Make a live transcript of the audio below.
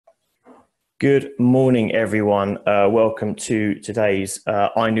Good morning, everyone. Welcome to today's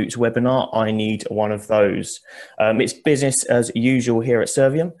INOOT webinar. I need one of those. It's business as usual here at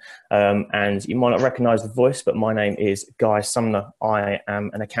Servium, and you might not recognise the voice, but my name is Guy Sumner. I am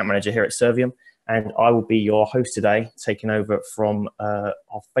an account manager here at Servium, and I will be your host today, taking over from our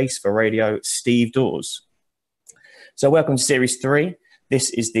face for radio, Steve Dawes. So welcome to Series 3. This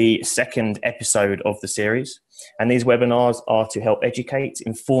is the second episode of the series, and these webinars are to help educate,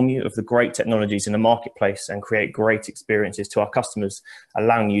 inform you of the great technologies in the marketplace and create great experiences to our customers,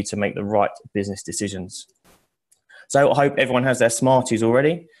 allowing you to make the right business decisions. So I hope everyone has their Smarties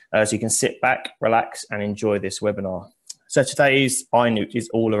already, so you can sit back, relax and enjoy this webinar. So today's INOOT is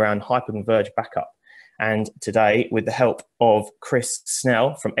all around hyperconverged backup. And today, with the help of Chris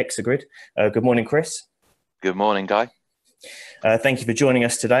Snell from ExaGrid. Good morning, Chris. Good morning, Guy. Thank you for joining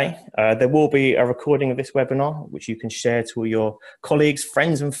us today. There will be a recording of this webinar, which you can share to all your colleagues,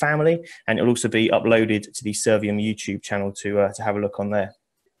 friends and family, and it will also be uploaded to the Servium YouTube channel to have a look on there.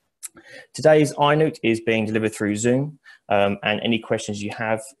 Today's INOOT is being delivered through Zoom, and any questions you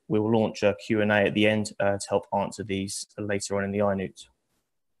have, we will launch a Q&A at the end to help answer these later on in the INOOT.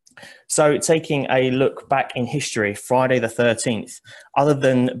 So taking a look back in history, Friday the 13th, other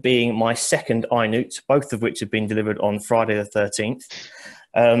than being my second INOOT, both of which have been delivered on Friday the 13th,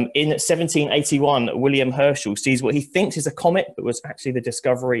 in 1781, William Herschel sees what he thinks is a comet, but was actually the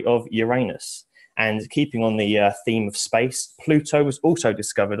discovery of Uranus. And keeping on the theme of space, Pluto was also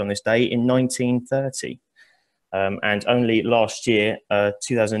discovered on this day in 1930. And only last year,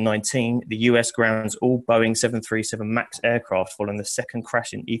 2019, the US grounds all Boeing 737 MAX aircraft following the second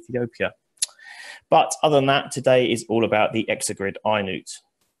crash in Ethiopia. But other than that, today is all about the ExaGrid INOOT.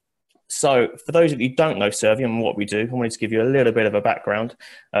 So for those of you who don't know Servium and what we do, I wanted to give you a little bit of a background.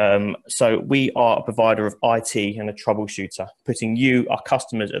 So we are a provider of IT and a troubleshooter, putting you, our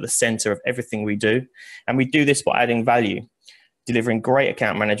customers, at the center of everything we do. And we do this by adding value, delivering great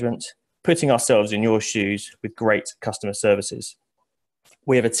account management, putting ourselves in your shoes with great customer services.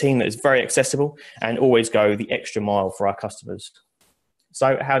 We have a team that is very accessible and always go the extra mile for our customers.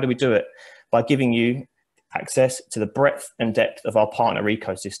 So how do we do it? By giving you access to the breadth and depth of our partner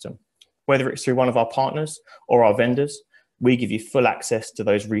ecosystem. Whether it's through one of our partners or our vendors, we give you full access to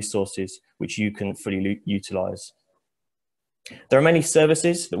those resources which you can fully utilize. There are many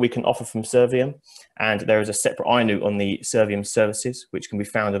services that we can offer from Servium, and there is a separate INOOT on the Servium services, which can be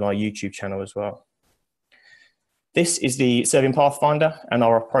found on our YouTube channel as well. This is the Servium Pathfinder and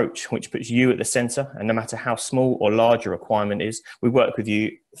our approach, which puts you at the center, and no matter how small or large your requirement is, we work with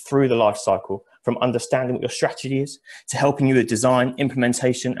you through the life cycle, from understanding what your strategy is, to helping you with design,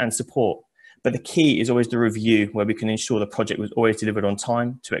 implementation and support. But the key is always the review, where we can ensure the project was always delivered on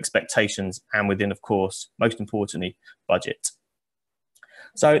time, to expectations, and within, of course, most importantly, budget.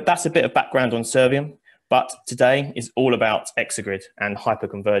 So that's a bit of background on Servium, but today is all about ExaGrid and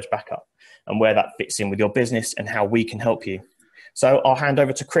hyperconverged backup and where that fits in with your business and how we can help you. So I'll hand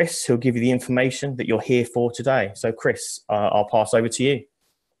over to Chris, who'll give you the information that you're here for today. So Chris, I'll pass over to you.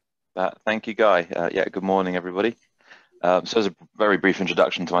 Thank you, Guy. Yeah, good morning, everybody. So as a very brief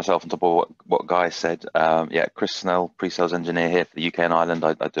introduction to myself on top of what Guy said, yeah, Chris Snell, pre-sales engineer here for the UK and Ireland.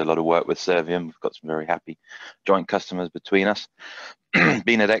 I do a lot of work with Servium. We've got some very happy joint customers between us.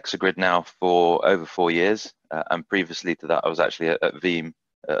 Been at ExaGrid now for over 4 years, and previously to that I was actually at Veeam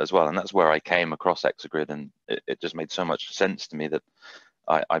as well, and that's where I came across ExaGrid, and it just made so much sense to me that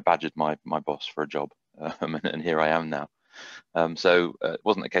I badgered my boss for a job, and here I am now. So it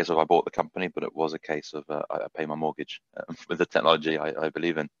wasn't a case of I bought the company, but it was a case of I pay my mortgage with the technology I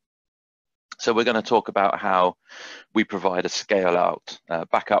believe in. So we're going to talk about how we provide a scale out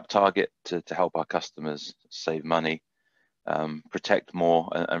backup target to help our customers save money, protect more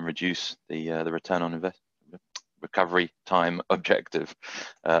and reduce the return on investment, recovery time objective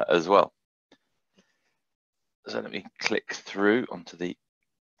as well. So let me click through onto the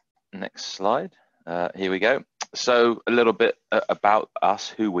next slide. Here we go. So a little bit about us,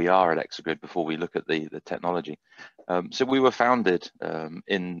 who we are at ExaGrid before we look at the technology. So we were founded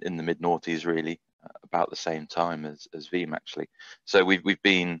in the mid-noughties, really, about the same time as Veeam, actually. So we've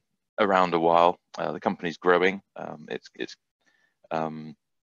been around a while. The company's growing. It's in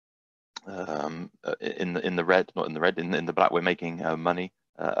the red, not in the red, in the black. We're making money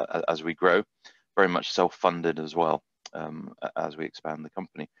as we grow. Very much self-funded as well. As we expand the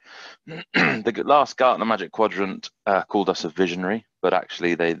company. The last Gartner Magic Quadrant called us a visionary, but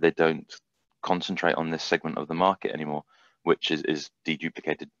actually they don't concentrate on this segment of the market anymore, which is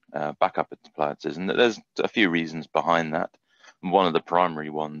deduplicated backup appliances. And there's a few reasons behind that. One of the primary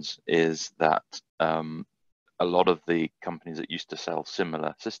ones is that a lot of the companies that used to sell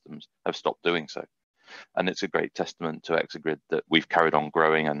similar systems have stopped doing so. And it's a great testament to ExaGrid that we've carried on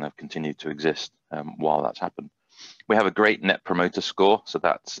growing and have continued to exist while that's happened. We have a great net promoter score, so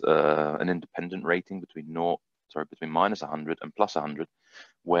that's an independent rating between minus 100 and plus 100,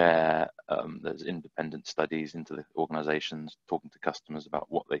 where there's independent studies into the organizations talking to customers about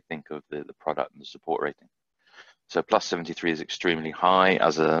what they think of the product and the support rating. So plus 73 is extremely high.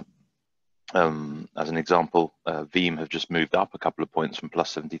 As an example, Veeam have just moved up a couple of points from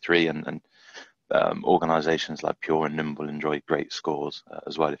plus 73, and organizations like Pure and Nimble enjoy great scores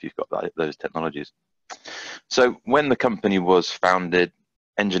as well if you've got those technologies. So when the company was founded,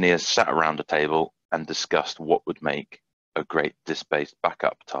 engineers sat around a table and discussed what would make a great disk-based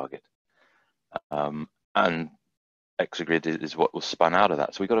backup target. And ExaGrid is what was spun out of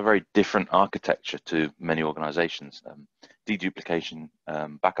that. So we got a very different architecture to many organizations. Deduplication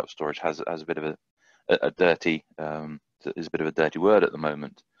backup storage has a bit of a dirty word at the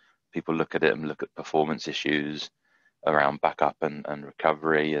moment. People look at it and look at performance issues around backup and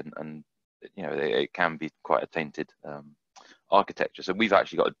recovery, and you know, it can be quite a tainted architecture. So we've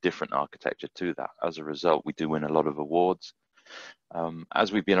actually got a different architecture to that. As a result, we do win a lot of awards.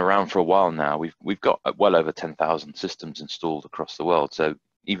 As we've been around for a while now, we've got well over 10,000 systems installed across the world. So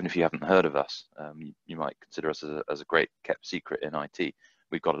even if you haven't heard of us, you might consider us as a great kept secret in IT.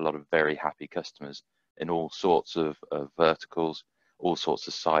 We've got a lot of very happy customers in all sorts of verticals, all sorts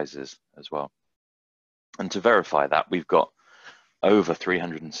of sizes as well. And to verify that, we've got over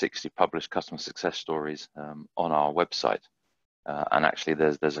 360 published customer success stories on our website. And actually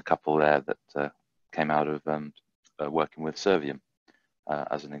there's a couple there that came out of working with Servium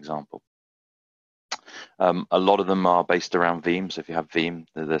as an example. A lot of them are based around Veeam, so if you have Veeam,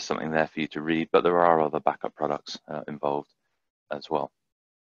 there's something there for you to read, but there are other backup products involved as well.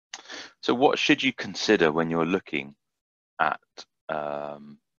 So what should you consider when you're looking at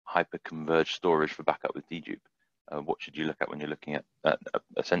hyperconverged storage for backup with dedupe? What should you look at when you're looking at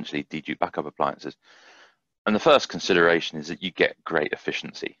essentially dedupe backup appliances? And the first consideration is that you get great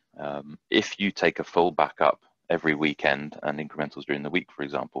efficiency. If you take a full backup every weekend and incrementals during the week, for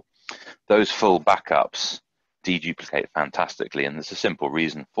example, those full backups deduplicate fantastically, and there's a simple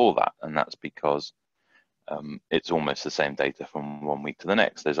reason for that, and that's because it's almost the same data from one week to the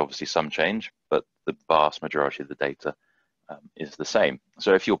next. There's obviously some change, but the vast majority of the data is the same.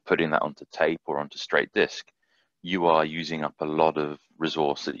 So if you're putting that onto tape or onto straight disk, you are using up a lot of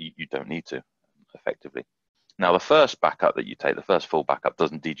resource that you don't need to effectively. Now, the first backup that you take, the first full backup,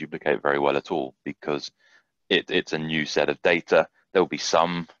 doesn't deduplicate very well at all because it's a new set of data. There will be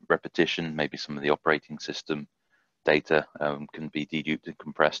some repetition, maybe some of the operating system data can be deduped and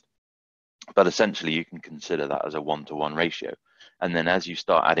compressed. But essentially, you can consider that as a 1-to-1 ratio. And then as you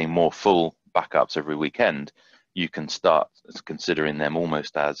start adding more full backups every weekend, you can start considering them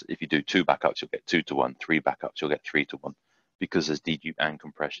almost as, if you do 2 backups, you'll get 2-to-1, 3 backups, you'll get 3-to-1, because there's dedupe and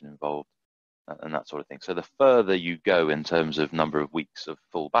compression involved and that sort of thing. So the further you go in terms of number of weeks of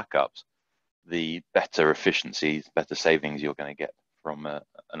full backups, the better efficiencies, better savings you're going to get from an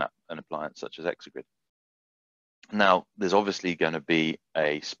appliance such as ExaGrid. Now, there's obviously going to be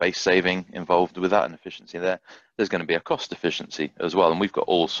a space saving involved with that and efficiency there. There's going to be a cost efficiency as well. And we've got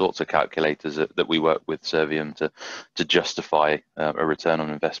all sorts of calculators that we work with Servium to justify a return on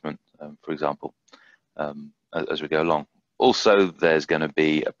investment, for example, as we go along. Also, there's going to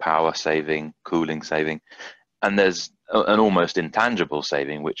be a power saving, cooling saving, and there's an almost intangible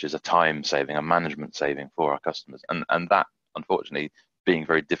saving, which is a time saving, a management saving for our customers. And that, unfortunately, being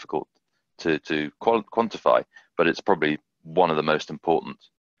very difficult to quantify, but it's probably one of the most important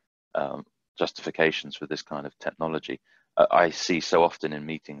justifications for this kind of technology. I see so often in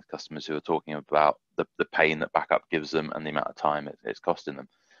meetings customers who are talking about the pain that backup gives them and the amount of time it's costing them.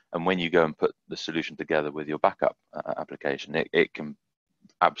 And when you go and put the solution together with your backup application, it can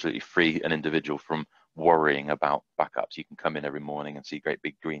absolutely free an individual from worrying about backups. You can come in every morning and see great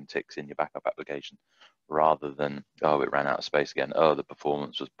big green ticks in your backup application rather than, oh, it ran out of space again, oh, the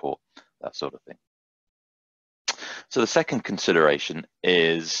performance was poor, that sort of thing. So the second consideration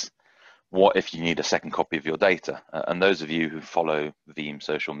is, what if you need a second copy of your data? And those of you who follow Veeam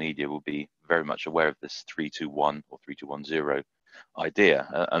social media will be very much aware of this 3-2-1 or 3-2-1-0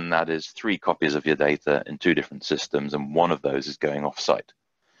 idea, and that is 3 copies of your data in 2 different systems, and one of those is going off-site.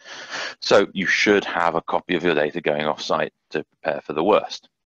 So you should have a copy of your data going off-site to prepare for the worst.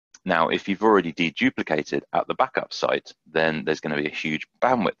 Now, if you've already deduplicated at the backup site, then there's going to be a huge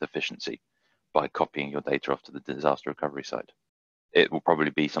bandwidth efficiency by copying your data off to the disaster recovery site. It will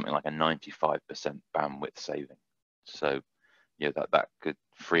probably be something like a 95% bandwidth saving. So that could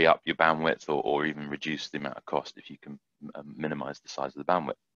free up your bandwidth or even reduce the amount of cost if you can minimize the size of the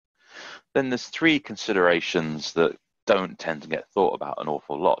bandwidth. Then there's three considerations that don't tend to get thought about an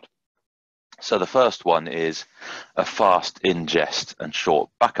awful lot. So the first one is a fast ingest and short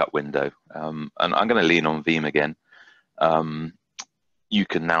backup window. And I'm going to lean on Veeam again. You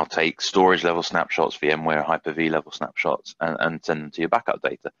can now take storage level snapshots, VMware Hyper-V level snapshots, and send them to your backup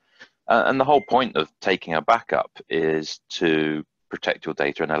data. And the whole point of taking a backup is to protect your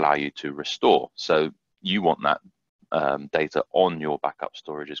data and allow you to restore. So you want that data on your backup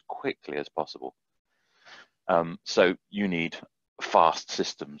storage as quickly as possible. So you need fast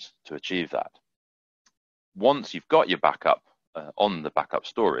systems to achieve that. Once you've got your backup on the backup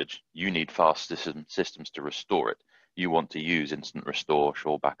storage, you need fast systems to restore it. You want to use instant restore,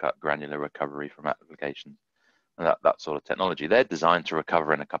 short backup, granular recovery from applications, and that sort of technology. They're designed to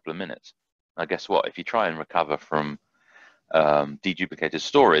recover in a couple of minutes. Now, guess what? If you try and recover from deduplicated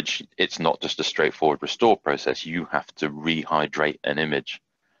storage, it's not just a straightforward restore process. You have to rehydrate an image,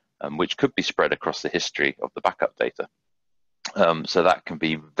 which could be spread across the history of the backup data. So that can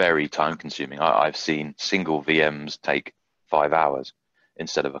be very time consuming. I've seen single VMs take 5 hours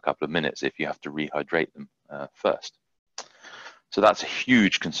instead of a couple of minutes if you have to rehydrate them first. So that's a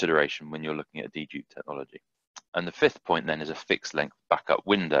huge consideration when you're looking at dedupe technology. And the fifth point then is a fixed length backup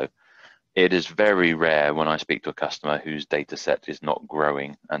window. It is very rare when I speak to a customer whose data set is not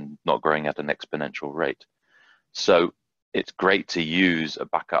growing and not growing at an exponential rate. So it's great to use a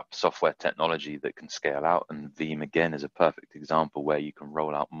backup software technology that can scale out, and Veeam again is a perfect example where you can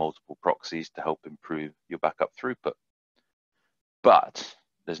roll out multiple proxies to help improve your backup throughput. But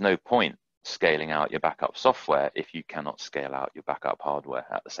there's no point scaling out your backup software if you cannot scale out your backup hardware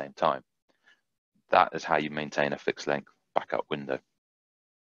at the same time. That is how you maintain a fixed length backup window.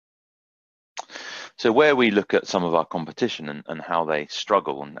 So where we look at some of our competition and how they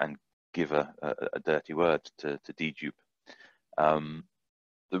struggle and give a dirty word to dedupe,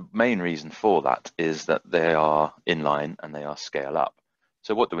 the main reason for that is that they are inline and they are scale up.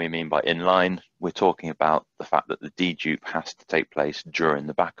 So what do we mean by inline? We're talking about the fact that the dedupe has to take place during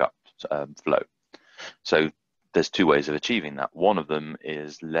the backup flow. So there's two ways of achieving that. One of them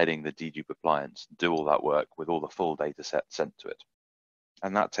is letting the dedupe appliance do all that work with all the full data set sent to it.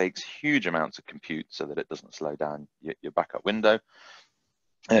 And that takes huge amounts of compute so that it doesn't slow down your backup window.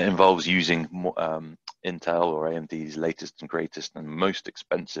 It involves using Intel or AMD's latest and greatest and most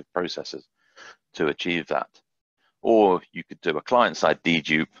expensive processors to achieve that. Or you could do a client-side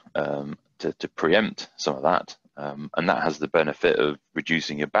dedupe to preempt some of that. And that has the benefit of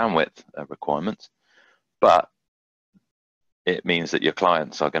reducing your bandwidth requirements. But it means that your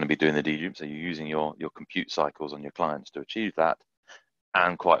clients are going to be doing the dedupe. So you're using your compute cycles on your clients to achieve that.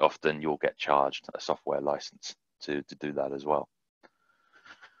 And quite often you'll get charged a software license to do that as well.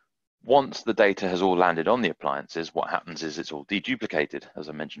 Once the data has all landed on the appliances, what happens is it's all deduplicated, as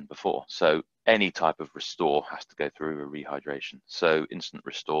I mentioned before. So any type of restore has to go through a rehydration. So instant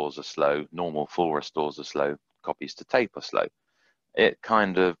restores are slow, normal full restores are slow, copies to tape are slow. It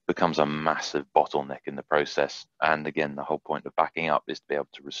kind of becomes a massive bottleneck in the process. And again, the whole point of backing up is to be able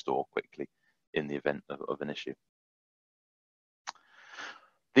to restore quickly in the event of an issue.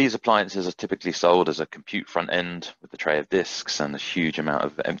 These appliances are typically sold as a compute front end with the tray of disks and a huge amount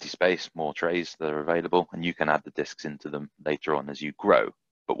of empty space, more trays that are available, and you can add the disks into them later on as you grow.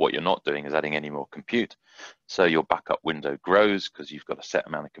 But what you're not doing is adding any more compute. So your backup window grows because you've got a set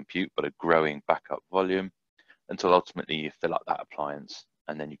amount of compute, but a growing backup volume until ultimately you fill up that appliance,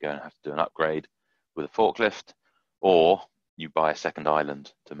 and then you go and have to do an upgrade with a forklift, or you buy a second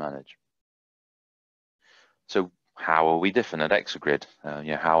island to manage. So how are we different at ExaGrid?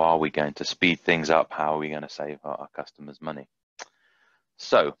 How are we going to speed things up? How are we going to save our customers money?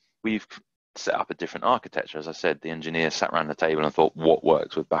 So we've set up a different architecture. As I said, the engineers sat around the table and thought, what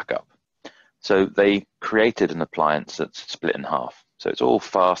works with backup? So they created an appliance that's split in half. So it's all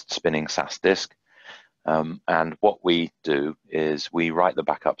fast spinning SAS disk. And what we do is we write the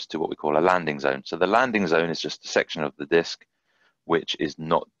backups to what we call a landing zone. So the landing zone is just a section of the disk which is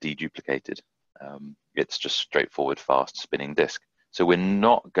not deduplicated. It's just straightforward fast spinning disk. So we're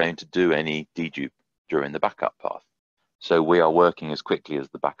not going to do any dedupe during the backup path. So we are working as quickly as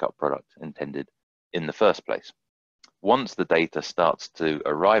the backup product intended in the first place. Once the data starts to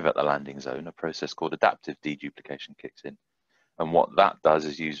arrive at the landing zone, a process called adaptive deduplication kicks in. And what that does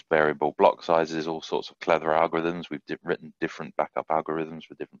is use variable block sizes, all sorts of clever algorithms. We've written different backup algorithms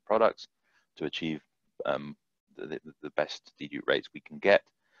for different products to achieve the best dedupe rates we can get.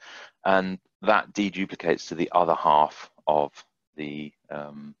 And that deduplicates to the other half of the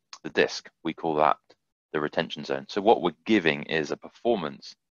disk. We call that the retention zone. So what we're giving is a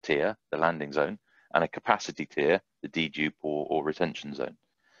performance tier, the landing zone, and a capacity tier, the dedupe or retention zone.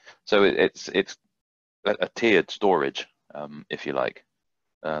 So it's a tiered storage, if you like,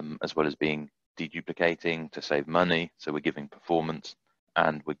 as well as being deduplicating to save money. So we're giving performance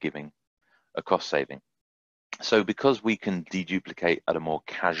and we're giving a cost saving. So because we can deduplicate at a more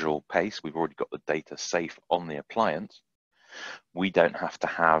casual pace, we've already got the data safe on the appliance, we don't have to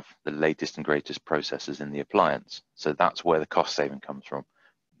have the latest and greatest processors in the appliance. So that's where the cost saving comes from.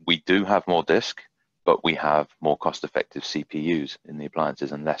 We do have more disk, but we have more cost-effective CPUs in the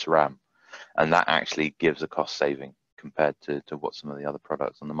appliances and less RAM. And that actually gives a cost saving compared to what some of the other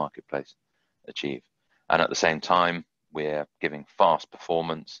products on the marketplace achieve. And at the same time, we're giving fast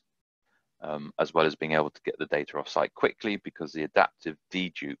performance, as well as being able to get the data off-site quickly, because the adaptive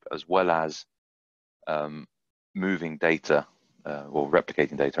dedupe, as well as moving data or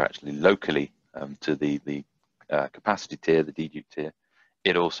replicating data actually locally to the capacity tier, the dedupe tier,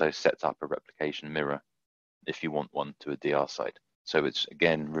 it also sets up a replication mirror if you want one to a DR site. So it's,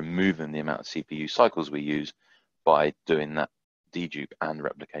 again, removing the amount of CPU cycles we use by doing that dedupe and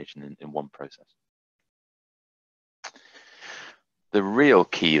replication in one process. The real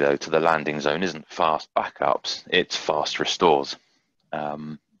key, though, to the landing zone isn't fast backups, it's fast restores.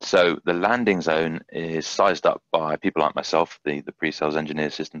 So the landing zone is sized up by people like myself, the pre-sales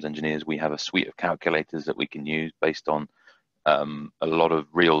engineers, systems engineers. We have a suite of calculators that we can use based on a lot of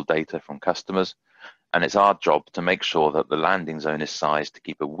real data from customers. And it's our job to make sure that the landing zone is sized to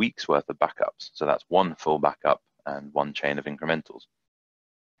keep a week's worth of backups. So that's one full backup and one chain of incrementals.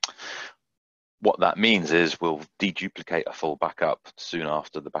 What that means is we'll deduplicate a full backup soon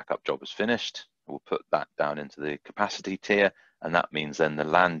after the backup job is finished. We'll put that down into the capacity tier, and that means then the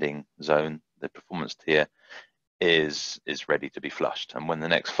landing zone, the performance tier, is ready to be flushed. And when the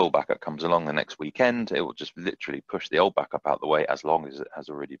next full backup comes along the next weekend, it will just literally push the old backup out the way, as long as it has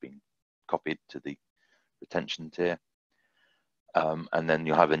already been copied to the retention tier. And then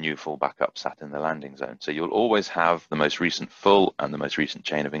you'll have a new full backup sat in the landing zone. So you'll always have the most recent full and the most recent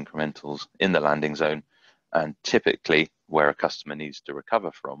chain of incrementals in the landing zone. And typically where a customer needs to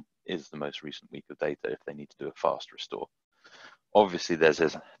recover from is the most recent week of data if they need to do a fast restore. Obviously, there's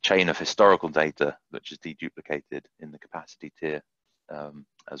a chain of historical data which is deduplicated in the capacity tier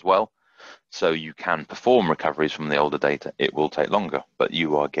as well. So you can perform recoveries from the older data. It will take longer, but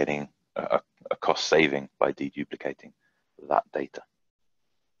you are getting a cost saving by deduplicating that data.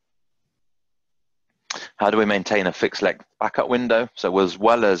 How do we maintain a fixed length backup window? So as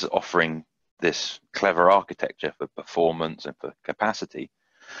well as offering this clever architecture for performance and for capacity,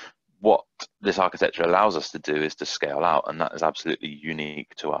 what this architecture allows us to do is to scale out, and that is absolutely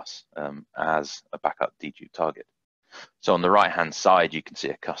unique to us as a backup dedupe target. So on the right-hand side, you can see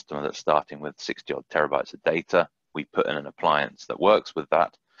a customer that's starting with 60-odd terabytes of data. We put in an appliance that works with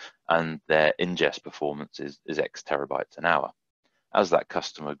that, and their ingest performance is X terabytes an hour. As that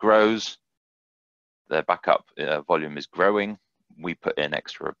customer grows, their backup volume is growing. We put in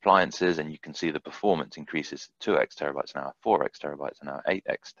extra appliances, and you can see the performance increases to 2x terabytes an hour, 4x terabytes an hour,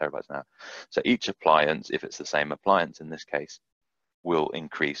 8x terabytes an hour. So each appliance, if it's the same appliance in this case, will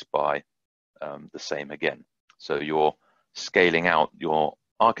increase by the same again. So you're scaling out your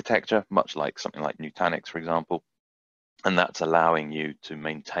architecture, much like something like Nutanix, for example, and that's allowing you to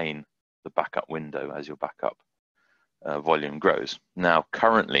maintain the backup window as your backup volume grows. Now,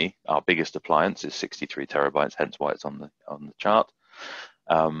 currently, our biggest appliance is 63 terabytes, hence why it's on the chart.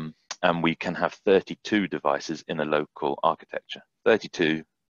 And we can have 32 devices in a local architecture. 32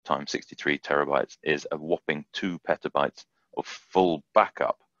 times 63 terabytes is a whopping 2 petabytes of full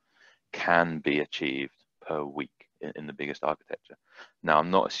backup can be achieved per week in the biggest architecture. Now,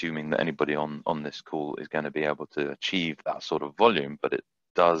 I'm not assuming that anybody on this call is going to be able to achieve that sort of volume, but it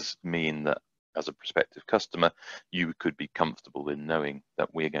does mean that as a prospective customer, you could be comfortable in knowing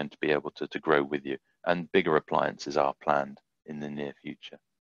that we're going to be able to grow with you. And bigger appliances are planned in the near future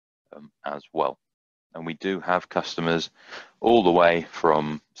as well. And we do have customers all the way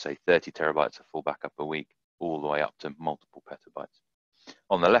from, say, 30 terabytes of full backup a week, all the way up to multiple petabytes.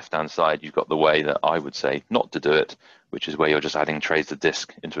 On the left-hand side, you've got the way that I would say not to do it, which is where you're just adding trays of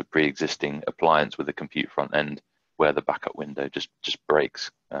disk into a pre-existing appliance with a compute front end, where the backup window just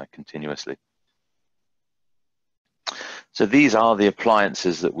breaks continuously. So these are the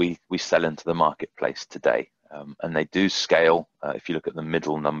appliances that we sell into the marketplace today, and they do scale. If you look at the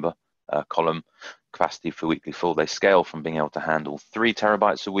middle number column, capacity for weekly full, they scale from being able to handle 3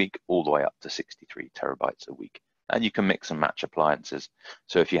 terabytes a week all the way up to 63 terabytes a week. And you can mix and match appliances.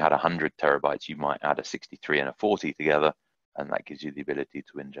 So if you had 100 terabytes, you might add a 63 and a 40 together, and that gives you the ability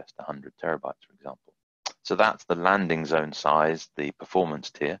to ingest 100 terabytes, for example. So that's the landing zone size, the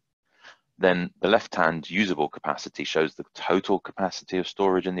performance tier. Then the left-hand usable capacity shows the total capacity of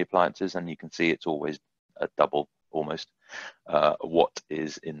storage in the appliances, and you can see it's always a double, almost, what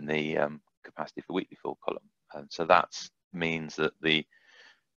is in the capacity for weekly fill column. And so that means that the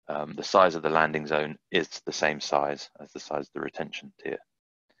size of the landing zone is the same size as the size of the retention tier.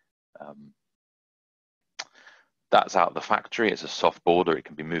 That's out of the factory. It's a soft border. It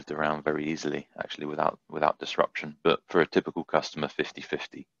can be moved around very easily, actually, without disruption. But for a typical customer,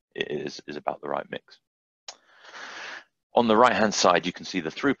 50-50 is about the right mix. On the right-hand side, you can see the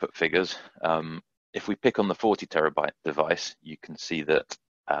throughput figures. If we pick on the 40 terabyte device, you can see that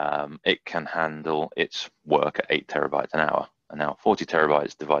it can handle its work at 8 terabytes an hour. And now 40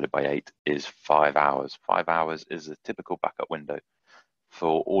 terabytes divided by 8 is 5 hours. 5 hours is a typical backup window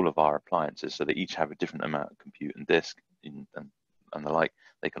for all of our appliances. So they each have a different amount of compute and disk and the like.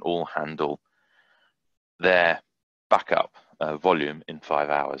 They can all handle their backup volume in 5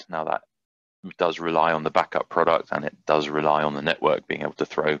 hours. Now that does rely on the backup product, and it does rely on the network being able to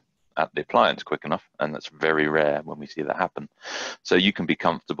throw at the appliance quick enough, and that's very rare when we see that happen. So you can be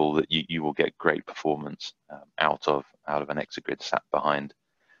comfortable that you will get great performance out of an ExaGrid sat behind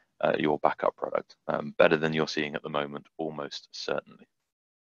your backup product, better than you're seeing at the moment, almost certainly.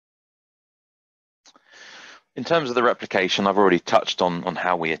 In terms of the replication, I've already touched on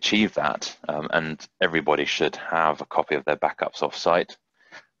how we achieve that, and everybody should have a copy of their backups off-site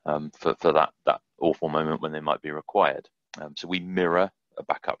for that awful moment when they might be required. So we mirror a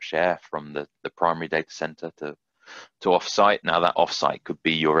backup share from the primary data center to off-site. Now that off-site could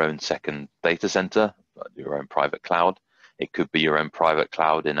be your own second data center, your own private cloud. It could be your own private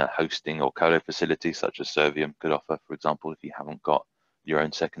cloud in a hosting or colo facility such as Servium could offer, for example, if you haven't got your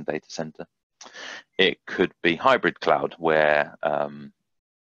own second data center. It could be hybrid cloud, where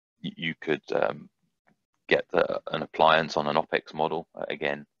you could get an appliance on an OpEx model.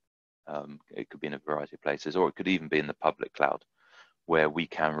 Again, it could be in a variety of places, or it could even be in the public cloud, where we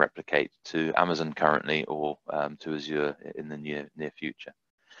can replicate to Amazon currently, or to Azure in the near future.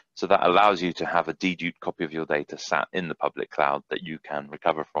 So that allows you to have a deduped copy of your data sat in the public cloud that you can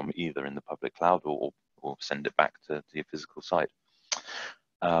recover from either in the public cloud or send it back to your physical site.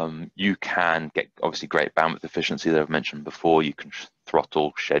 You can get obviously great bandwidth efficiency that I've mentioned before. You can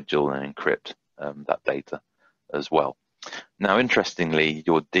throttle, schedule, and encrypt that data as well. Now, interestingly,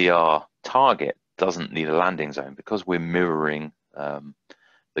 your DR target doesn't need a landing zone, because we're mirroring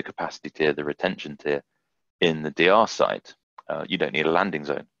the capacity tier, the retention tier in the DR site. You don't need a landing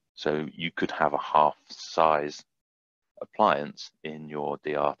zone. So you could have a half-size appliance in your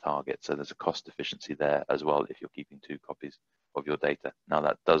DR target. So there's a cost efficiency there as well if you're keeping 2 copies of your data. Now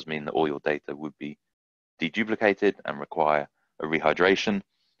that does mean that all your data would be deduplicated and require a rehydration,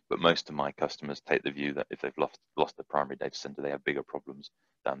 but most of my customers take the view that if they've lost the primary data center, they have bigger problems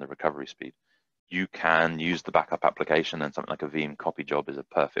down the recovery speed. You can use the backup application, and something like a Veeam copy job is a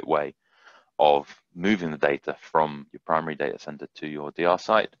perfect way of moving the data from your primary data center to your DR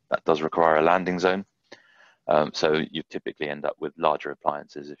site. That does require a landing zone. So you typically end up with larger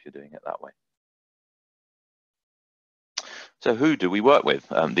appliances if you're doing it that way. So who do we work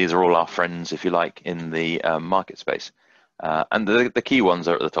with? These are all our friends, if you like, in the market space. And the key ones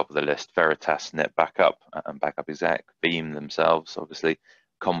are at the top of the list: Veritas, NetBackup, and Backup Exec, Veeam themselves, obviously,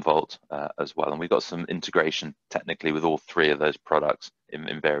 Commvault as well. And we've got some integration technically with all 3 of those products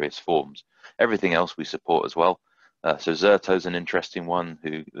in various forms. Everything else we support as well. So Zerto is an interesting one,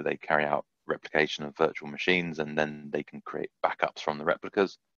 who they carry out replication of virtual machines, and then they can create backups from the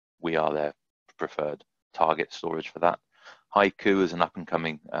replicas. We are their preferred target storage for that. Haiku is an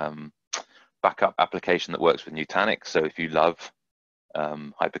up-and-coming backup application that works with Nutanix. So if you love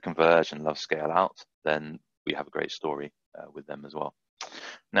hyperconverged and love scale out, then we have a great story with them as well.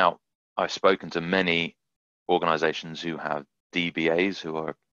 Now, I've spoken to many organizations who have DBAs, who are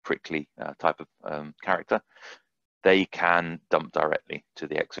a prickly type of character. They can dump directly to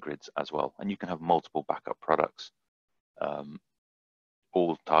the ExaGrids as well. And you can have multiple backup products,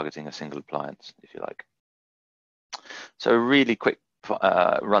 all targeting a single appliance, if you like. So a really quick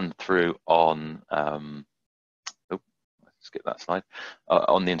run through on, skip that slide,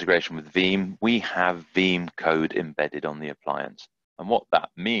 on the integration with Veeam. We have Veeam code embedded on the appliance. And what that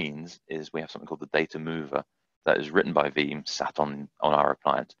means is we have something called the data mover that is written by Veeam, sat on our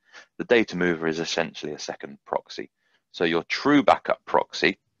appliance. The data mover is essentially a second proxy. So your true backup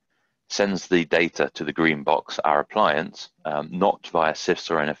proxy sends the data to the green box, our appliance, not via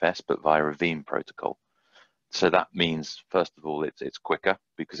CIFS or NFS, but via a Veeam protocol. So that means, first of all, it's quicker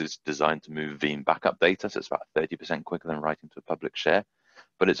because it's designed to move Veeam backup data. So it's about 30% quicker than writing to a public share.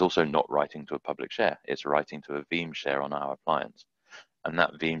 but it's also not writing to a public share. It's writing to a Veeam share on our appliance. And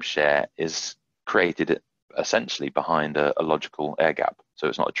that Veeam share is created essentially behind a logical air gap. So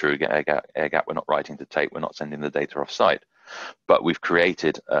it's not a true air gap. We're not writing to tape. We're not sending the data off site. But we've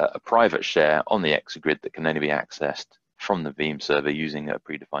created a private share on the ExaGrid that can only be accessed from the Veeam server using a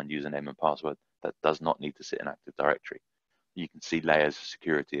predefined username and password that does not need to sit in Active Directory. You can see layers of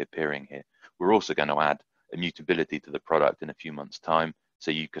security appearing here. We're also going to add immutability to the product in a few months' time, so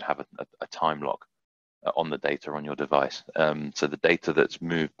you could have a time lock on the data on your device. So the data that's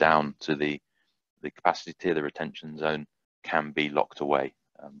moved down to the capacity tier, the retention zone, can be locked away.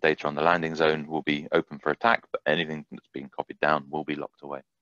 Data on the landing zone will be open for attack, but anything that's being copied down will be locked away.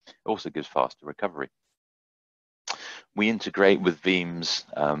 It also gives faster recovery. We integrate with Veeam's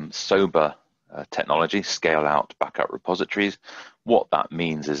SOBA technology, scale out backup repositories. What that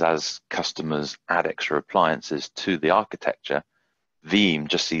means is as customers add extra appliances to the architecture, Veeam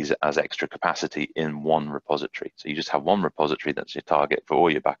just sees it as extra capacity in one repository. So you just have one repository that's your target for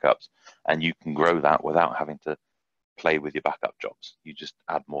all your backups, and you can grow that without having to play with your backup jobs. You just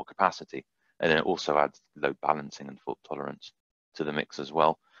add more capacity, and then it also adds load balancing and fault tolerance to the mix as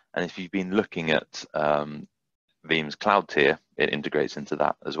well. And if you've been looking at Veeam's cloud tier, it integrates into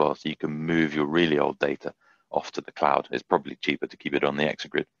that as well, so you can move your really old data off to the cloud. It's probably cheaper to keep it on the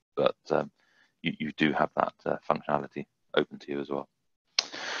ExaGrid, but you do have that functionality open to you as well.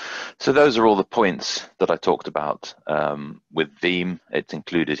 So those are all the points that I talked about with Veeam. It's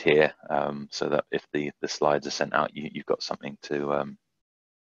included here so that if the slides are sent out, you've got something to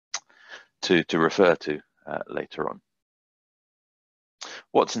refer to later on.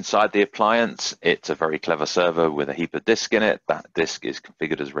 What's inside the appliance? It's a very clever server with a heap of disk in it. That disk is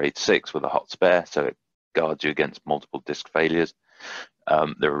configured as RAID 6 with a hot spare, so it guards you against multiple disk failures.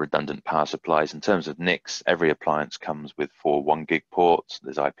 There are redundant power supplies. In terms of NICs, every appliance comes with 4 1 gig ports.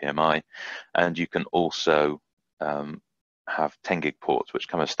 There's IPMI, and you can also have 10 gig ports, which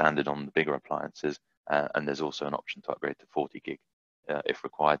come as standard on the bigger appliances. And there's also an option to upgrade to 40 gig if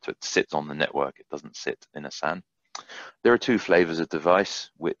required. So it sits on the network. It doesn't sit in a SAN. There are 2 flavors of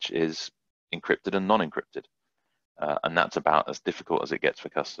device, which is encrypted and non-encrypted. And that's about as difficult as it gets for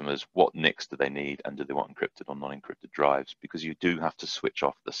customers. What NICs do they need, and do they want encrypted or non-encrypted drives? Because you do have to switch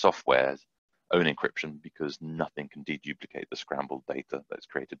off the software's own encryption, because nothing can deduplicate the scrambled data that's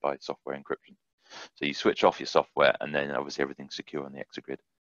created by software encryption. So you switch off your software, and then obviously everything's secure on the ExaGrid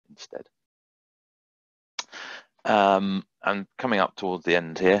instead. And coming up towards the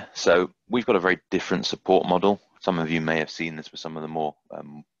end here, so we've got a very different support model. Some of you may have seen this with some of the more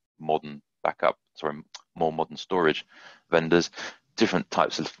modern more modern storage vendors, different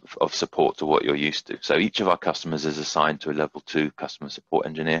types of support to what you're used to. So each of our customers is assigned to a level 2 customer support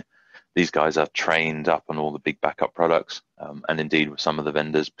engineer. These guys are trained up on all the big backup products, and indeed with some of the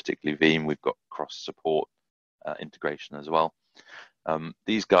vendors, particularly Veeam, we've got cross support integration as well.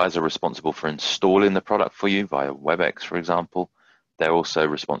 These guys are responsible for installing the product for you via WebEx, for example. They're also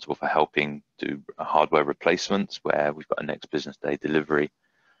responsible for helping do hardware replacements, where we've got a next business day delivery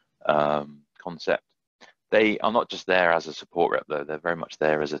concept. They are not just there as a support rep, though. They're very much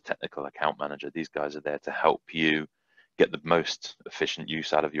there as a technical account manager. These guys are there to help you get the most efficient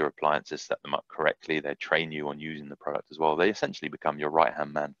use out of your appliances, set them up correctly. They train you on using the product as well. They essentially become your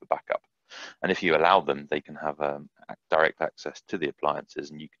right-hand man for backup. And if you allow them, they can have direct access to the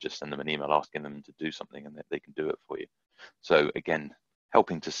appliances, and you could just send them an email asking them to do something, and they can do it for you. So again,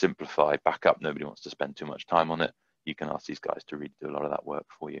 helping to simplify backup. Nobody wants to spend too much time on it. You can ask these guys to really do a lot of that work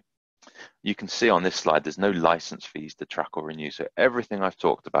for you. You can see on this slide, there's no license fees to track or renew. So everything I've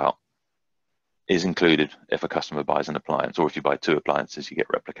talked about is included if a customer buys an appliance, or if you buy 2 appliances, you get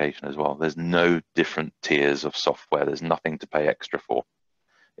replication as well. There's no different tiers of software. There's nothing to pay extra for.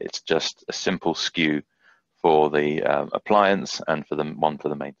 It's just a simple SKU for the appliance and for one for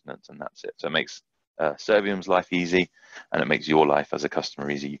the maintenance, and that's it. So it makes Servium's life easy, and it makes your life as a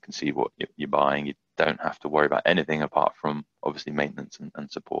customer easy. You can see what you're buying. You don't have to worry about anything apart from obviously maintenance and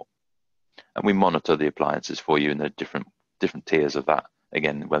support. And we monitor the appliances for you, and there are different tiers of that,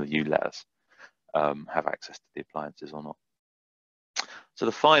 again, whether you let us have access to the appliances or not. So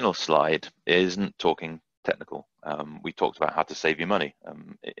the final slide isn't talking technical. We talked about how to save you money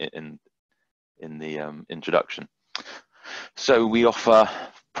in the introduction. So we offer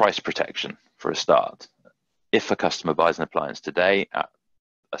price protection for a start. If a customer buys an appliance today at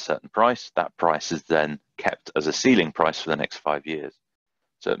a certain price, that price is then kept as a ceiling price for the next 5 years.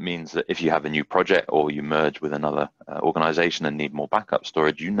 So it means that if you have a new project, or you merge with another organization and need more backup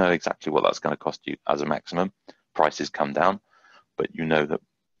storage, you know exactly what that's going to cost you as a maximum. Prices come down, but you know that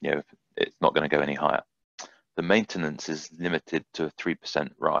it's not going to go any higher. the maintenance is limited to a 3%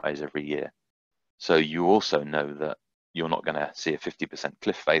 rise every year. So you also know that you're not going to see a 50%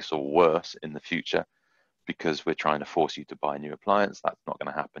 cliff face or worse in the future because we're trying to force you to buy a new appliance. That's not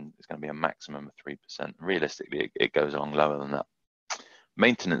going to happen. It's going to be a maximum of 3%. Realistically, it goes along lower than that.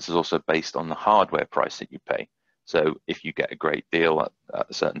 Maintenance is also based on the hardware price that you pay. So if you get a great deal at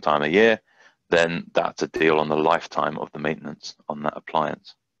a certain time of year, then that's a deal on the lifetime of the maintenance on that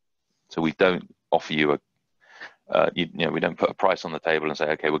appliance. So we don't offer you we don't put a price on the table and say,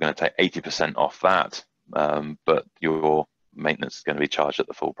 okay, we're going to take 80% off that, but your maintenance is going to be charged at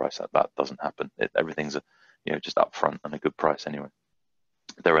the full price. That doesn't happen. Everything's just upfront and a good price anyway.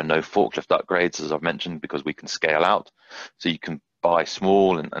 There are no forklift upgrades, as I've mentioned, because we can scale out. So you can buy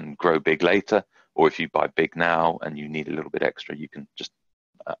small and grow big later, or if you buy big now and you need a little bit extra, you can just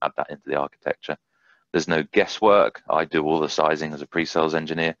add that into the architecture. There's no guesswork. I do all the sizing as a pre-sales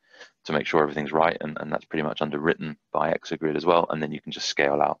engineer to make sure everything's right, and that's pretty much underwritten by ExaGrid as well, and then you can just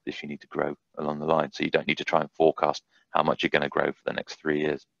scale out if you need to grow along the line. So you don't need to try and forecast how much you're going to grow for the next 3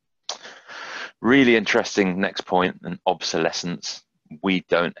 years. Really interesting next point, and obsolescence. We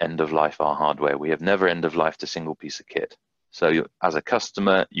don't end of life our hardware. We have never end of life a single piece of kit. So as a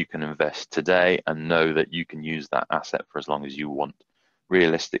customer, you can invest today and know that you can use that asset for as long as you want.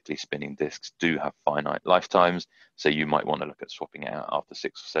 Realistically, spinning discs do have finite lifetimes, so you might want to look at swapping it out after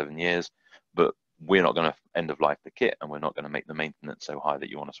 6 or 7 years, but we're not going to end of life the kit, and we're not going to make the maintenance so high that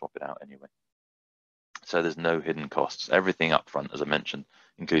you want to swap it out anyway. So there's no hidden costs. Everything up front, as I mentioned,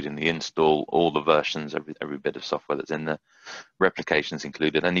 including the install, all the versions, every bit of software that's in there, replications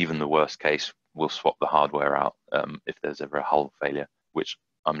included, and even the worst case, we'll swap the hardware out if there's ever a hull failure, which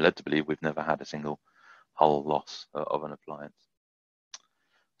I'm led to believe we've never had a single hull loss of an appliance.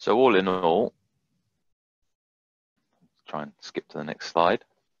 So all in all, let's try and skip to the next slide.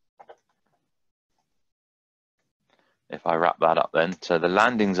 If I wrap that up then, so the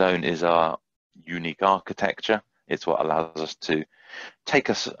landing zone is our unique architecture. It's what allows us to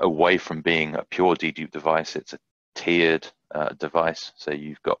take us away from being a pure dedupe device. It's a tiered device. So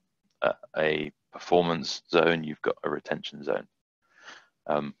you've got a performance zone, you've got a retention zone,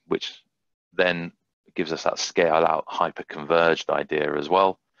 which then gives us that scale out hyperconverged idea as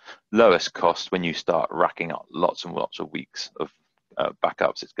well. Lowest cost. When you start racking up lots and lots of weeks of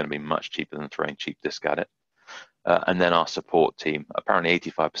backups, it's going to be much cheaper than throwing cheap disk at it. And then our support team, apparently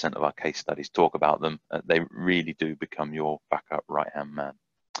 85% of our case studies talk about them. They really do become your backup right-hand man.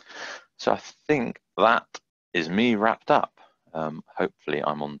 So I think that is me wrapped up. Hopefully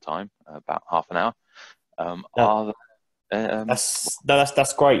I'm on time, about half an hour.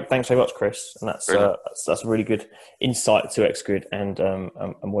 That's great. Thanks very much, Chris. And that's a really good insight to ExaGrid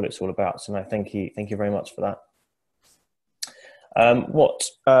and what it's all about. So no, thank you very much for that. We'll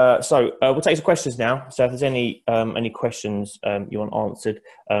take some questions now. So if there's any questions you want answered,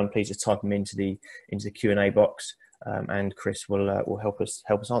 please just type them into the Q&A box, and Chris will help us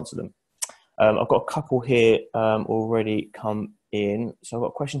answer them. I've got a couple here already come in. So I've got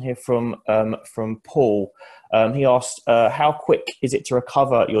a question here from Paul. He asked, how quick is it to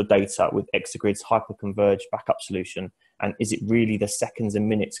recover your data with ExaGrid's hyperconverged backup solution, and is it really the seconds and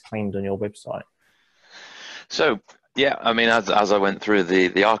minutes claimed on your website? So yeah, I mean, as I went through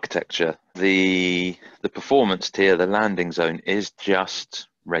the architecture, the performance tier, the landing zone is just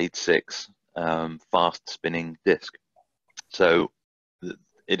RAID 6 fast spinning disk. So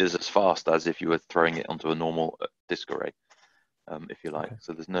it is as fast as if you were throwing it onto a normal disk array, if you like. Okay.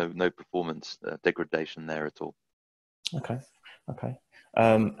 So there's no performance degradation there at all. Okay.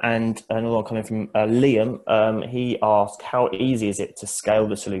 And another one coming from Liam. He asked, how easy is it to scale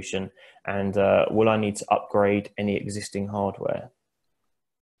the solution, and will I need to upgrade any existing hardware?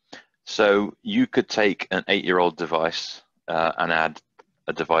 So you could take an 8-year-old device and add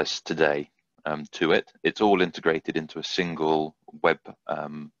a device today to it. It's all integrated into a single web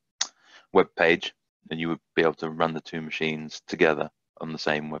page, and you would be able to run the two machines together on the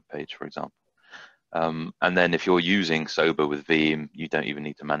same web page, for example. And then if you're using Sober with Veeam, you don't even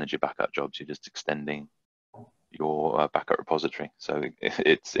need to manage your backup jobs. You're just extending your backup repository. So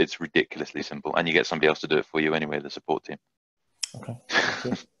it's ridiculously simple, and you get somebody else to do it for you anyway, the support team. Okay.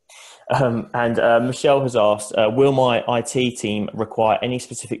 And Michelle has asked, will my IT team require any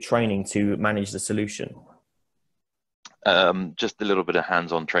specific training to manage the solution? Just a little bit of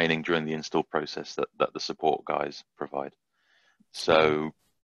hands-on training during the install process that the support guys provide. So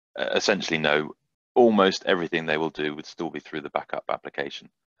essentially, no. Almost everything they will do would still be through the backup application.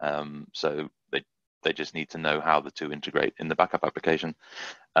 So they just need to know how the two integrate in the backup application,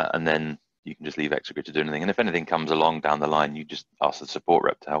 and then you can just leave ExaGrid to do anything. And if anything comes along down the line, you just ask the support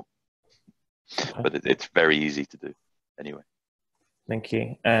rep to help. Okay. But it's very easy to do anyway. Thank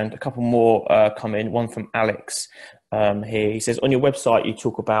you. And a couple more come in. One from Alex here. He says, on your website, you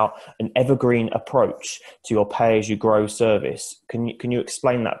talk about an evergreen approach to your pay-as-you-grow service. Can you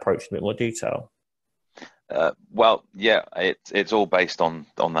explain that approach in a bit more detail? Well, yeah, it's all based on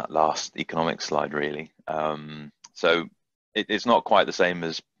that last economic slide, really. So it's not quite the same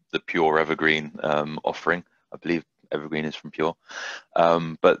as the pure evergreen offering. I believe evergreen is from Pure,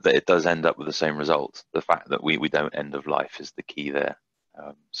 but it does end up with the same result. The fact that we don't end of life is the key there,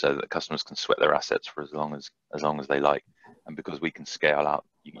 so that customers can sweat their assets for as long as they like, and because we can scale out,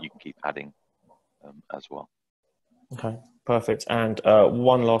 you can keep adding as well. Okay, perfect. And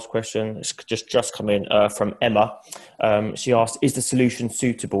one last question, it's just come in from Emma. She asked, is the solution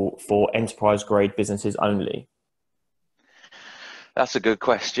suitable for enterprise grade businesses only? That's a good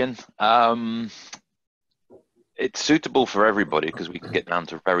question. It's suitable for everybody because we can get down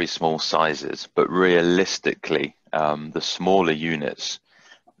to very small sizes, but realistically, the smaller units,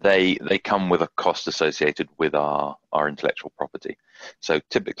 they come with a cost associated with our intellectual property. So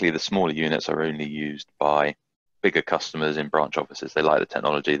typically the smaller units are only used by bigger customers in branch offices. They like the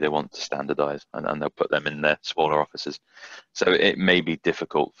technology, they want to standardize, and they'll put them in their smaller offices. So it may be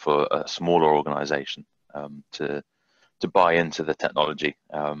difficult for a smaller organization to buy into the technology.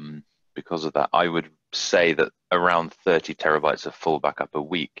 Because of that, I would say that around 30 terabytes of full backup a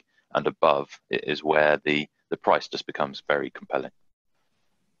week and above is where the price just becomes very compelling.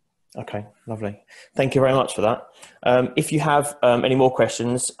 Okay, lovely. Thank you very much for that. If you have any more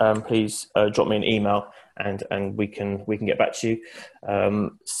questions, please drop me an email and we can get back to you.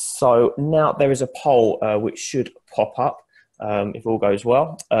 So now there is a poll which should pop up if all goes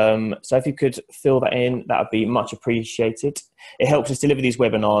well. So if you could fill that in, that would be much appreciated. It helps us deliver these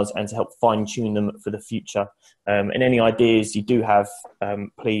webinars and to help fine tune them for the future. And any ideas you do have,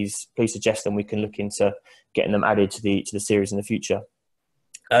 please suggest them. We can look into getting them added to the series in the future.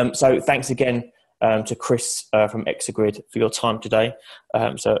 So thanks again to Chris from ExaGrid for your time today.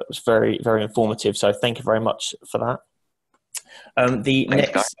 So it was very, very informative. So thank you very much for that. The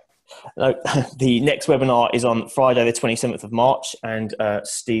next webinar is on Friday, the 27th of March, and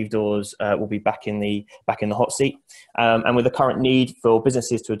Steve Dawes will be back in the hot seat. And with the current need for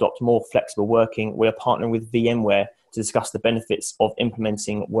businesses to adopt more flexible working, we are partnering with VMware to discuss the benefits of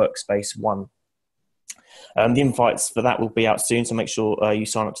implementing Workspace ONE. The invites for that will be out soon, so make sure you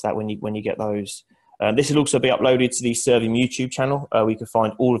sign up to that when you get those. This will also be uploaded to the Servium YouTube channel, where you can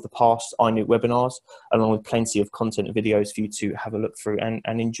find all of the past INOOT webinars, along with plenty of content and videos for you to have a look through and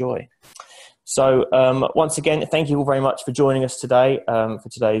enjoy. So once again, thank you all very much for joining us today for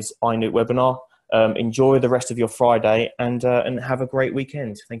today's INOOT webinar. Enjoy the rest of your Friday and have a great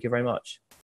weekend. Thank you very much.